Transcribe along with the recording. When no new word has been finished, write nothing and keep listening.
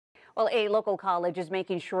Well, a local college is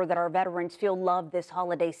making sure that our veterans feel loved this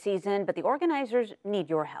holiday season, but the organizers need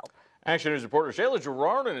your help. Action News reporter Shayla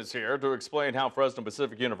Gerardin is here to explain how Fresno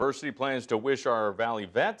Pacific University plans to wish our Valley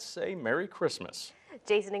vets a Merry Christmas.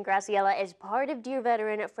 Jason and Graciela, as part of Dear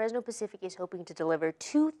Veteran, Fresno Pacific is hoping to deliver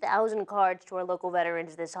 2,000 cards to our local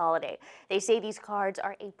veterans this holiday. They say these cards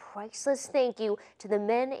are a priceless thank you to the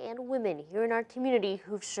men and women here in our community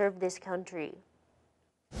who've served this country.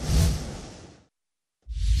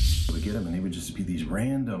 We get them and they would just be these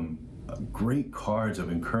random great cards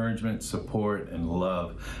of encouragement, support, and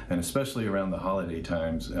love, and especially around the holiday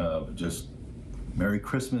times, just Merry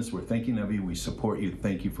Christmas, we're thinking of you, we support you,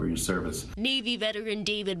 thank you for your service. Navy veteran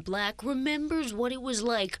David Black remembers what it was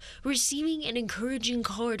like receiving an encouraging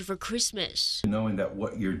card for Christmas. Knowing that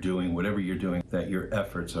what you're doing, whatever you're doing, that your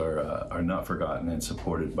efforts are not forgotten and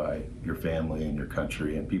supported by your family and your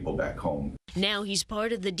country and people back home. Now he's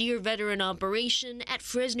part of the Dear Veteran operation at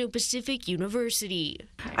Fresno Pacific University.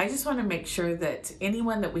 I just want to make sure that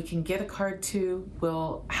anyone that we can get a card to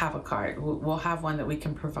will have a card. We'll have one that we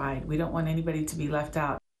can provide. We don't want anybody to be left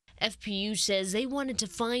out. FPU says they wanted to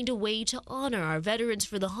find a way to honor our veterans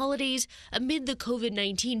for the holidays amid the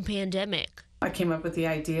COVID-19 pandemic. I came up with the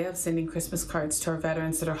idea of sending Christmas cards to our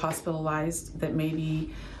veterans that are hospitalized that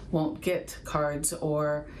maybe won't get cards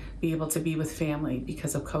or be able to be with family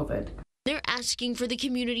because of COVID. They're asking for the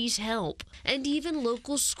community's help, and even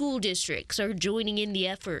local school districts are joining in the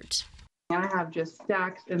effort. I have just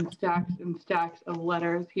stacks and stacks and stacks of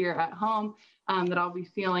letters here at home that I'll be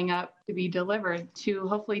sealing up to be delivered to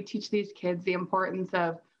hopefully teach these kids the importance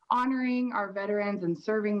of honoring our veterans and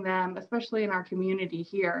serving them, especially in our community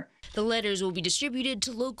here. The letters will be distributed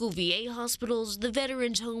to local VA hospitals, the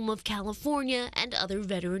Veterans Home of California, and other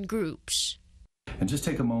veteran groups. And just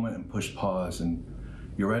take a moment and push pause, and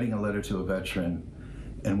you're writing a letter to a veteran,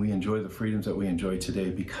 and we enjoy the freedoms that we enjoy today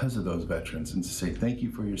because of those veterans, and to say thank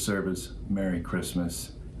you for your service, Merry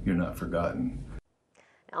Christmas, you're not forgotten.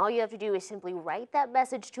 All you have to do is simply write that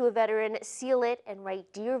message to a veteran, seal it, and write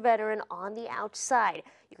Dear Veteran on the outside.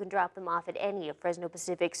 You can drop them off at any of Fresno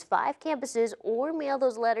Pacific's 5 campuses or mail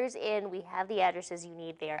those letters in. We have the addresses you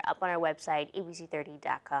need there up on our website,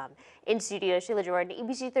 abc30.com. In studio, Shayla Jordan,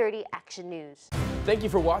 ABC 30 Action News. Thank you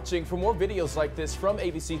for watching. For more videos like this from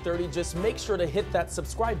ABC 30, just make sure to hit that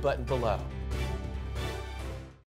subscribe button below.